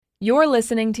You're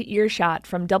listening to Earshot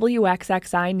from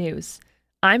WXXI News.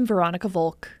 I'm Veronica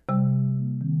Volk.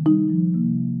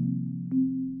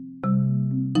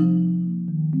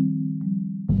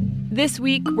 This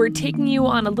week, we're taking you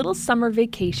on a little summer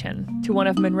vacation to one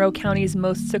of Monroe County's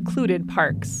most secluded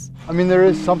parks. I mean, there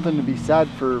is something to be said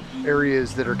for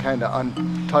areas that are kind of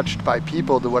untouched by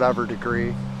people to whatever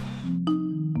degree.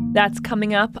 That's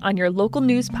coming up on your local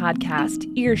news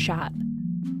podcast, Earshot.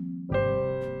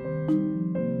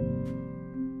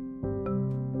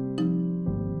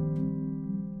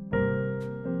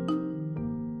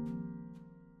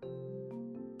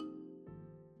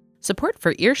 Support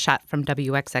for Earshot from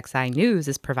WXXI News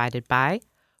is provided by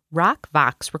Rock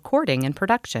Vox Recording and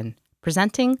Production,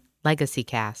 presenting Legacy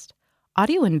Cast,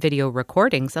 audio and video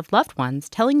recordings of loved ones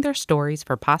telling their stories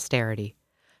for posterity.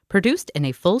 Produced in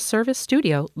a full-service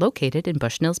studio located in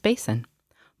Bushnell's Basin.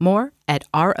 More at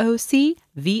rocvox.com.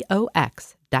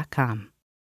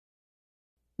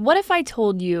 What if I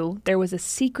told you there was a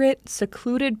secret,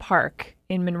 secluded park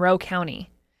in Monroe County?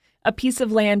 A piece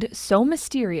of land so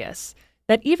mysterious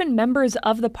that even members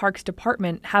of the Parks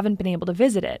Department haven't been able to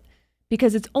visit it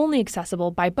because it's only accessible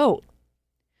by boat.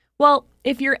 Well,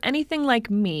 if you're anything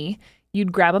like me,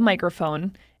 you'd grab a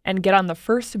microphone and get on the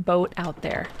first boat out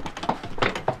there.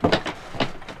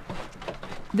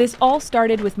 This all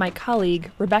started with my colleague,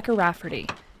 Rebecca Rafferty.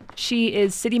 She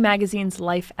is City Magazine's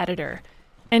life editor,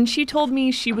 and she told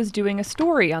me she was doing a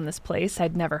story on this place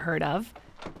I'd never heard of.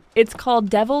 It's called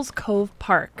Devil's Cove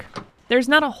Park. There's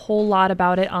not a whole lot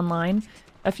about it online.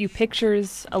 A few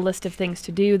pictures, a list of things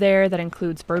to do there that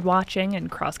includes birdwatching and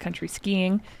cross-country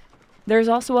skiing. There's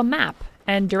also a map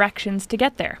and directions to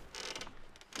get there.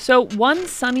 So one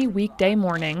sunny weekday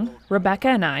morning, Rebecca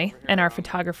and I, and our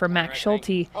photographer Max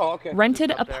Schulte,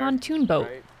 rented a pontoon boat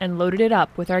and loaded it up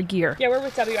with our gear. Yeah, we're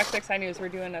with WXXI News. We're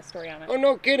doing a story on it. Oh,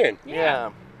 no kidding. Yeah.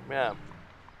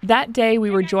 That day, we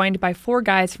were joined by 4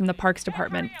 guys from the Parks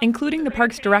Department, including the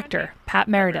parks director, Pat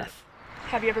Meredith.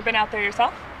 Have you ever been out there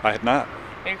yourself? I have not.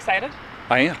 Are you excited?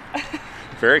 I am.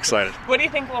 Very excited. What do you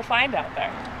think we'll find out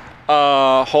there?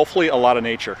 Hopefully a lot of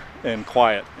nature and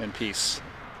quiet and peace.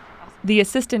 The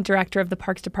assistant director of the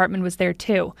Parks Department was there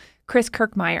too, Chris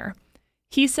Kirkmeyer.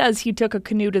 He says he took a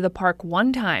canoe to the park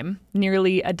one time,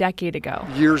 nearly a decade ago.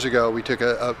 Years ago, we took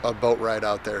a boat ride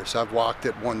out there, so I've walked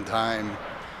it one time.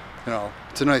 You know,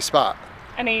 it's a nice spot.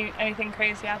 Anything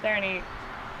crazy out there? Any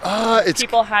it's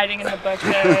people hiding in the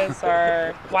bushes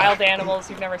or wild animals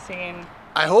you've never seen?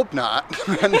 I hope not.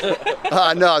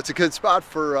 No, it's a good spot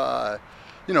for,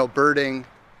 birding.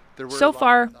 So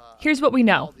far, here's what we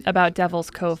know about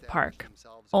Devil's Cove Park.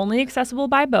 Only accessible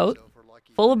by boat,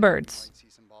 full of birds.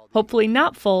 Hopefully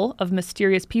not full of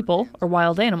mysterious people or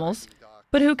wild animals,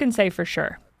 but who can say for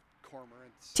sure?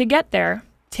 To get there,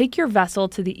 take your vessel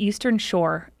to the eastern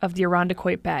shore of the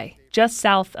Irondequoit Bay, just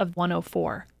south of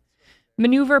 104.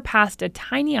 Maneuver past a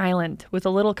tiny island with a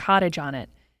little cottage on it,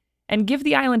 and give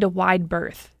the island a wide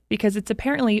berth, because it's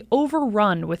apparently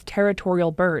overrun with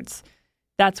territorial birds.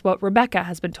 That's what Rebecca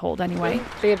has been told anyway.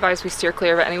 They advise we steer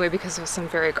clear of it anyway because of some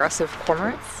very aggressive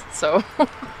cormorants, so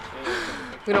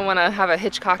we don't want to have a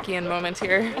Hitchcockian moment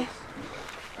here. All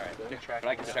right,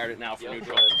 I can start it now for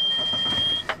neutral.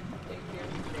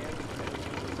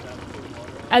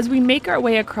 As we make our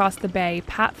way across the bay,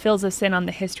 Pat fills us in on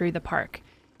the history of the park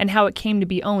and how it came to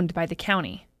be owned by the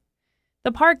county.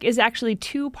 The park is actually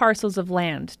 2 parcels of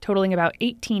land totaling about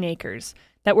 18 acres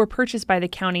that were purchased by the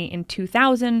county in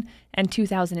 2000 and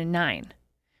 2009.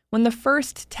 When the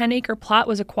first 10-acre plot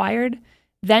was acquired,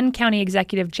 then County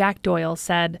Executive Jack Doyle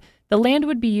said the land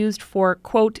would be used for,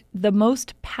 quote, the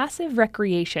most passive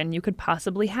recreation you could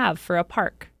possibly have for a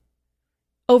park.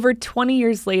 Over 20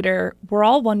 years later, we're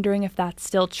all wondering if that's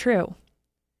still true.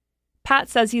 Pat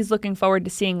says he's looking forward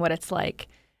to seeing what it's like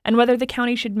and whether the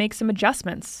county should make some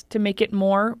adjustments to make it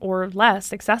more or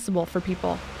less accessible for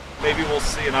people. Maybe we'll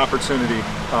see an opportunity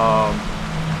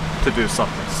to do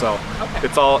something. So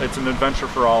It's an adventure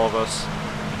for all of us.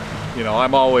 You know,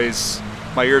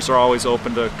 my ears are always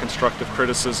open to constructive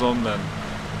criticism, and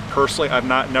personally,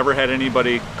 I've never had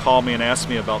anybody call me and ask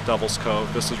me about Devil's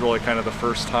Cove. This is really kind of the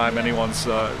first time anyone's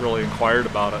really inquired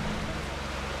about it.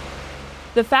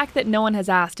 The fact that no one has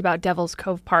asked about Devil's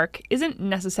Cove Park isn't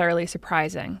necessarily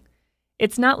surprising.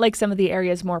 It's not like some of the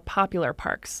area's more popular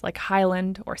parks, like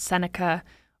Highland or Seneca,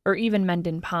 or even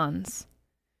Mendon Ponds.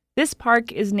 This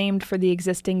park is named for the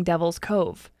existing Devil's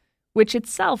Cove, which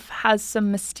itself has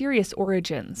some mysterious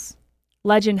origins.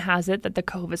 Legend has it that the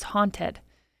cove is haunted.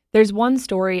 There's one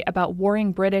story about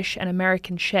warring British and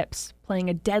American ships playing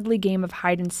a deadly game of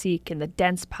hide-and-seek in the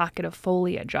dense pocket of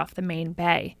foliage off the main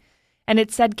bay, and it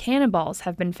said cannonballs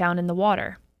have been found in the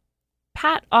water.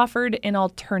 Pat offered an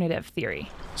alternative theory.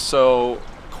 So,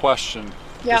 question.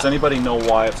 Yeah. Does anybody know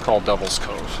why it's called Devil's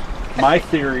Cove? My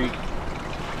theory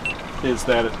is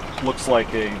that it looks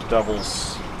like a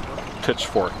devil's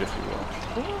pitchfork, if you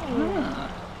will.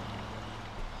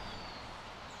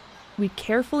 We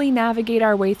carefully navigate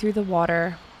our way through the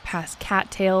water, past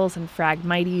cattails and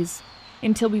phragmites,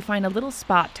 until we find a little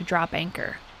spot to drop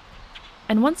anchor.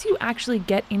 And once you actually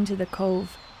get into the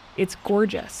cove, it's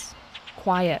gorgeous,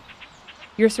 quiet.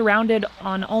 You're surrounded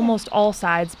on almost all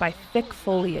sides by thick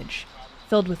foliage,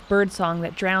 filled with birdsong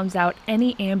that drowns out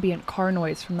any ambient car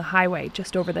noise from the highway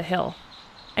just over the hill.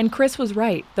 And Chris was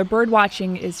right, the bird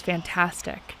watching is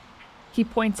fantastic. He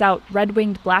points out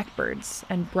red-winged blackbirds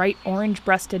and bright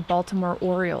orange-breasted Baltimore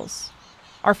orioles.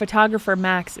 Our photographer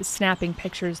Max is snapping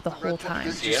pictures the whole time.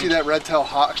 Did you see that red-tailed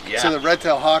hawk? Yeah. So the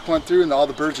red-tailed hawk went through and all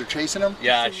the birds are chasing him?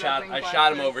 Yeah, I shot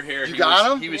him over here. You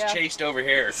got him? He was chased over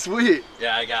here. Sweet.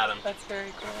 Yeah, I got him. That's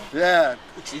very cool. Yeah.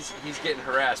 He's getting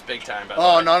harassed big time. By the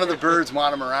Oh, way. none of the birds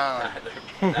want him around.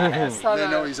 Not happy. They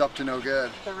know he's up to no good.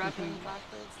 The red-winged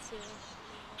blackbirds too.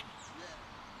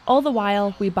 All the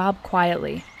while, we bob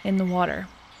quietly in the water.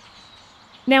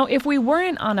 Now, if we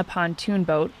weren't on a pontoon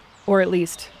boat, or at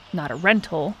least not a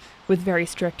rental, with very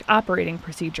strict operating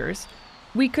procedures,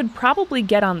 we could probably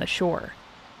get on the shore.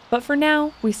 But for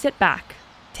now, we sit back,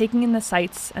 taking in the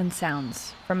sights and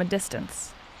sounds from a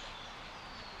distance.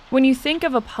 When you think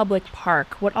of a public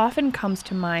park, what often comes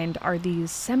to mind are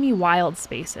these semi-wild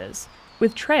spaces,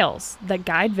 with trails that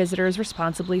guide visitors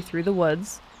responsibly through the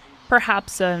woods,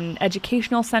 perhaps an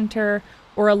educational center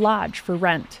or a lodge for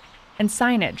rent, and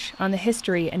signage on the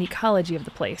history and ecology of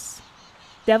the place.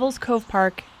 Devil's Cove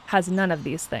Park has none of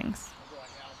these things,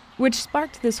 which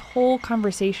sparked this whole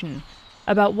conversation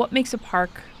about what makes a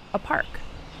park a park.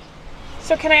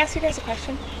 So can I ask you guys a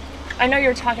question? I know you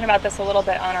were talking about this a little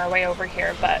bit on our way over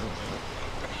here, but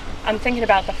I'm thinking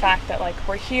about the fact that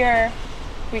we're here,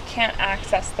 we can't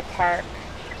access the park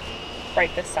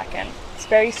right this second. It's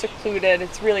very secluded.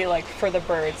 It's really for the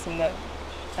birds and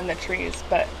the trees.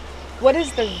 But what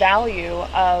is the value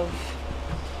of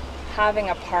having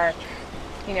a park,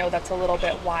 that's a little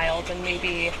bit wild and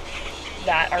maybe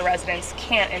that our residents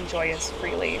can't enjoy as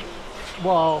freely?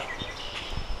 Well,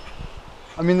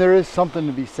 I mean, there is something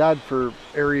to be said for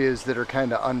areas that are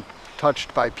kind of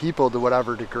untouched by people to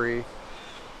whatever degree.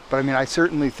 But I mean, I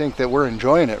certainly think that we're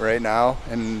enjoying it right now,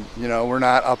 and we're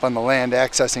not up on the land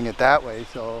accessing it that way.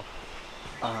 So,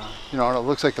 and it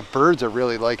looks like the birds are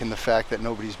really liking the fact that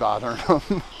nobody's bothering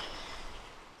them.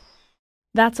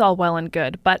 That's all well and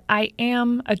good, but I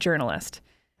am a journalist,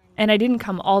 and I didn't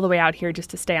come all the way out here just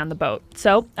to stay on the boat.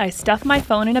 So I stuff my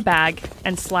phone in a bag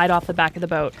and slide off the back of the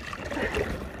boat.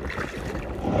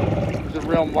 Is it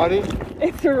real muddy?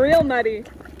 It's real muddy.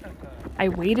 I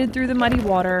waded through the muddy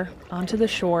water onto the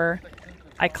shore.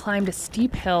 I climbed a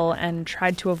steep hill and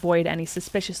tried to avoid any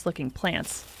suspicious-looking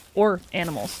plants or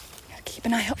animals. Gotta keep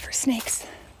an eye out for snakes.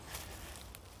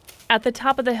 At the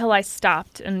top of the hill, I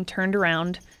stopped and turned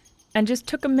around and just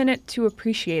took a minute to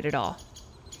appreciate it all.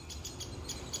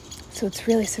 So it's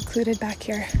really secluded back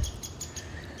here.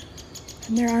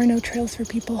 And there are no trails for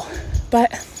people.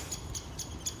 But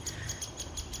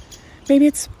maybe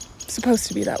it's supposed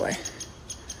to be that way.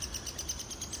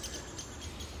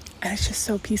 And it's just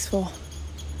so peaceful.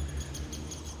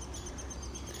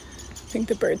 I think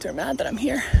the birds are mad that I'm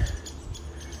here.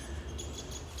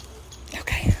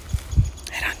 Okay,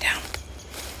 head on down.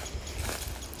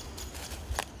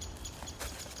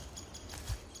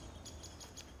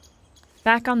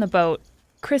 Back on the boat,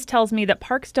 Chris tells me that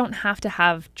parks don't have to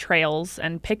have trails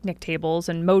and picnic tables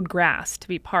and mowed grass to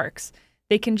be parks.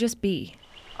 They can just be.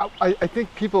 I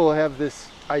think people have this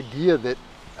idea that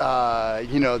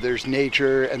there's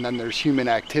nature and then there's human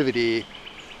activity,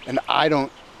 and I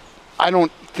don't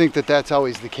think that that's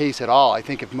always the case at all. I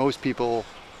think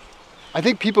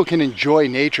people can enjoy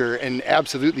nature and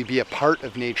absolutely be a part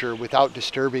of nature without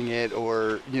disturbing it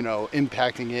or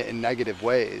impacting it in negative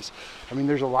ways. I mean,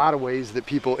 there's a lot of ways that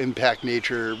people impact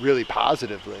nature really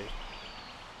positively.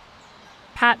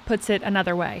 Pat puts it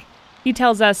another way. He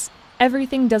tells us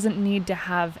everything doesn't need to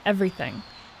have everything.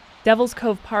 Devil's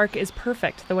Cove Park is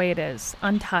perfect the way it is,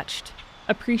 untouched,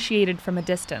 appreciated from a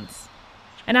distance.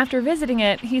 And after visiting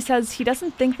it, he says he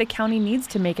doesn't think the county needs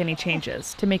to make any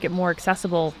changes to make it more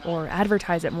accessible or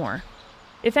advertise it more.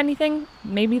 If anything,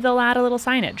 maybe they'll add a little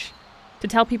signage to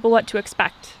tell people what to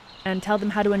expect and tell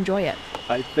them how to enjoy it.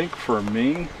 I think for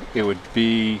me, it would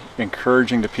be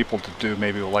encouraging the people to do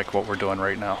maybe like what we're doing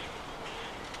right now.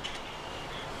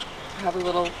 Have a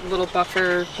little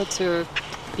buffer to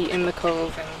be in the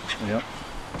cove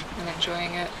and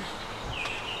enjoying it.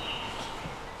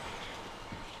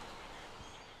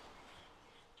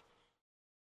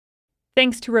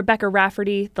 Thanks to Rebecca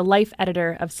Rafferty, the life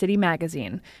editor of City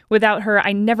Magazine. Without her,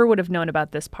 I never would have known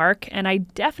about this park, and I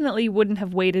definitely wouldn't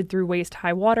have waded through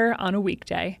waist-high water on a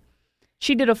weekday.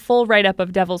 She did a full write-up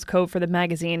of Devil's Cove for the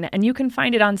magazine, and you can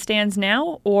find it on stands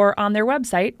now or on their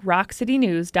website,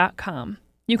 rockcitynews.com.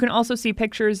 You can also see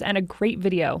pictures and a great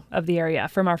video of the area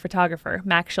from our photographer,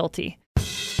 Max Schulte.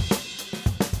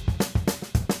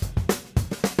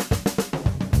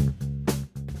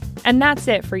 And that's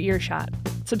it for Earshot.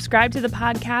 Subscribe to the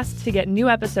podcast to get new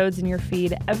episodes in your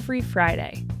feed every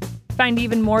Friday. Find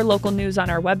even more local news on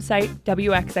our website,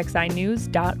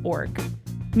 wxxinews.org.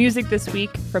 Music this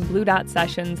week from Blue Dot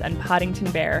Sessions and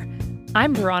Poddington Bear.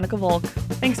 I'm Veronica Volk.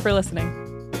 Thanks for listening.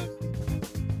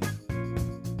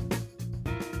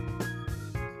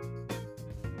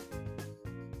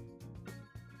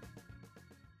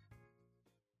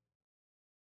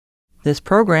 This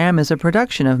program is a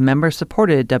production of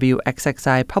member-supported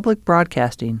WXXI Public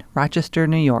Broadcasting, Rochester,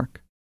 New York.